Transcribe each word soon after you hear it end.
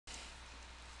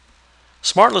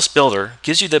SmartList Builder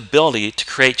gives you the ability to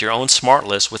create your own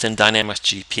SmartList within Dynamics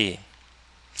GP.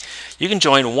 You can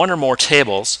join one or more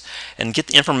tables and get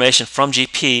the information from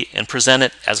GP and present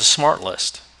it as a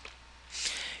SmartList.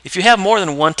 If you have more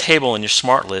than one table in your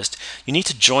SmartList, you need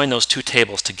to join those two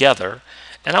tables together,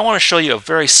 and I want to show you a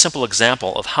very simple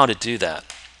example of how to do that.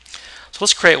 So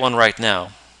let's create one right now.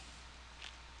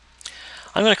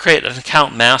 I'm going to create an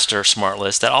account master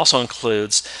SmartList that also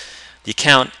includes the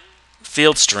account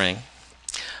field string.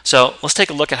 So let's take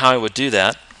a look at how I would do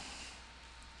that.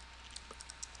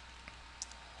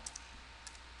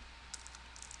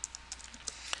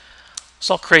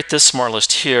 So I'll create this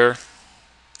SmartList here.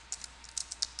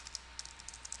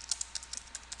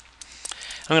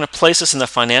 I'm going to place this in the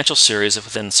financial series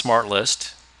within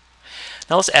SmartList.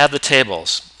 Now let's add the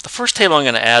tables. The first table I'm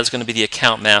going to add is going to be the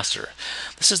account master.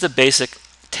 This is the basic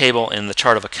table in the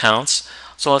chart of accounts.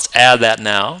 So let's add that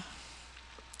now.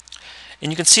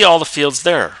 And you can see all the fields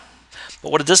there.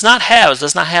 But what it does not have is it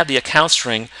does not have the account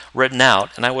string written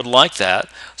out, and I would like that.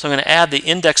 So I'm going to add the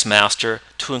index master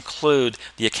to include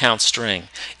the account string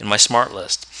in my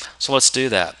SmartList. So let's do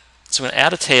that. So I'm going to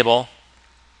add a table.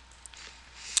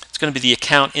 It's going to be the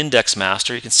account index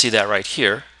master. You can see that right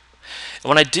here. And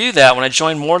when I do that, when I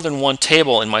join more than one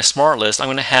table in my SmartList, I'm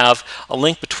going to have a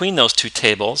link between those two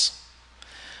tables.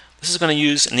 This is going to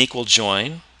use an equal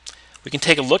join. We can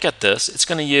take a look at this. It's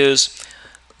going to use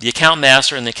the account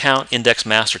master and the account index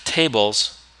master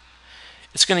tables.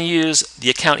 It's going to use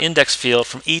the account index field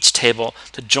from each table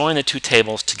to join the two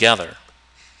tables together.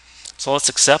 So let's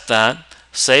accept that,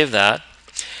 save that,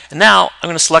 and now I'm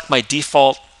going to select my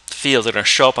default fields that are going to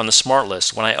show up on the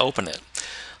SmartList when I open it.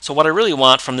 So what I really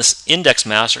want from this index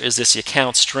master is this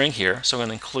account string here, so I'm going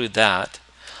to include that.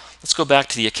 Let's go back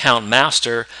to the account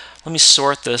master. Let me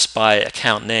sort this by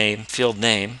account name, field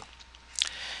name,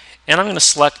 and I'm going to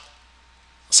select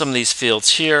some of these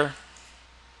fields here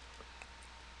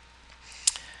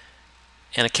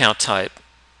and account type.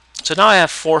 So now I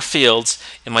have 4 fields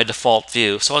in my default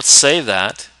view. So let's save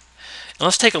that and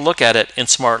let's take a look at it in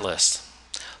SmartList.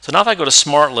 So now if I go to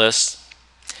SmartList,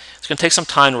 it's going to take some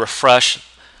time to refresh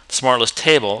the SmartList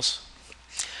tables.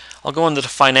 I'll go into the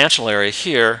financial area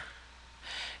here,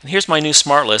 and here's my new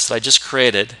SmartList that I just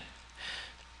created.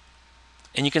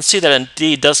 And you can see that it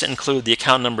indeed doesn't include the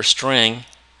account number string,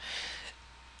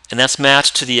 and that's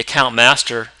matched to the account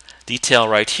master detail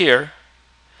right here.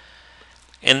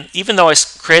 And even though I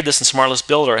created this in SmartList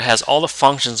Builder, it has all the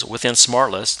functions within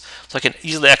SmartList, so I can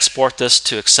easily export this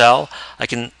to Excel. I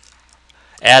can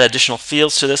add additional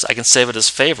fields to this. I can save it as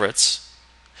favorites.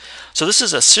 So this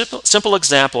is a simple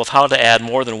example of how to add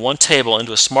more than one table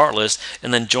into a SmartList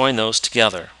and then join those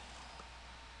together.